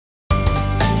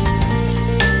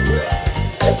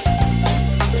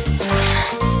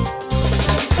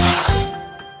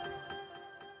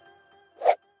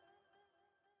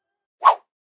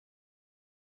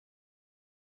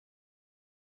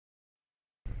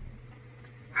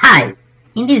Hi,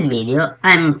 in this video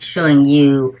I'm showing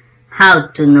you how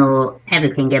to know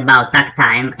everything about Takt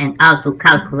Time and how to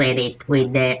calculate it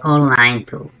with the online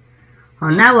tool.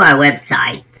 On our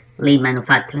website, Lean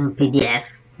Manufacturing PDF,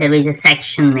 there is a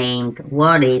section named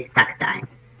What is Takt Time?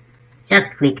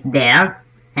 Just click there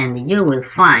and you will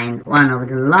find one of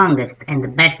the longest and the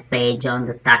best page on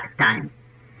the Takt Time.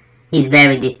 It's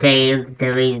very detailed.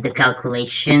 There is the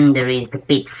calculation, there is the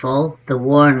pitfall, the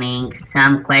warning,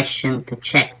 some question to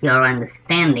check your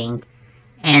understanding,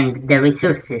 and the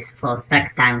resources for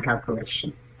Takt Time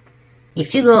calculation.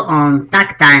 If you go on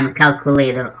Takt Time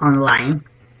calculator online,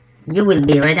 you will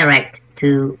be redirected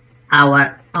to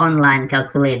our online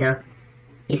calculator.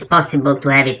 It's possible to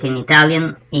have it in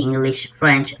Italian, English,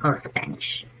 French or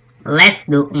Spanish. Let's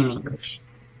do in English.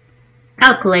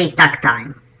 Calculate Takt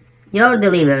Time. Your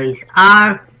deliveries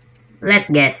are, let's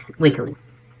guess, weekly.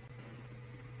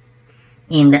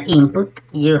 In the input,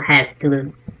 you have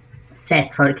to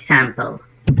set, for example,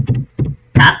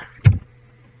 cups,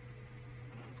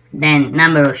 then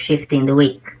number of shifts in the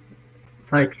week,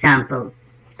 for example,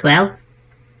 12,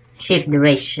 shift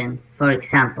duration, for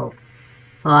example,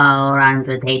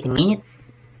 480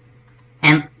 minutes,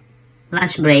 and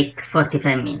lunch break,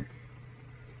 45 minutes.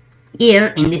 Here,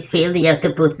 in this field, you have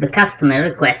to put the customer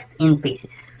request in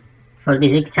pieces. For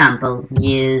this example,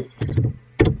 use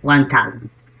 1000.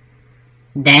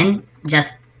 Then,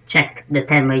 just check the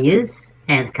term of use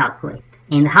and calculate.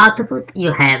 In the output,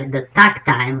 you have the takt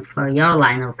time for your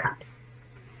line of cups.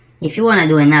 If you want to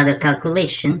do another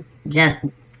calculation, just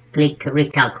click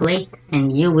recalculate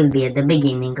and you will be at the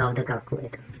beginning of the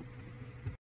calculator.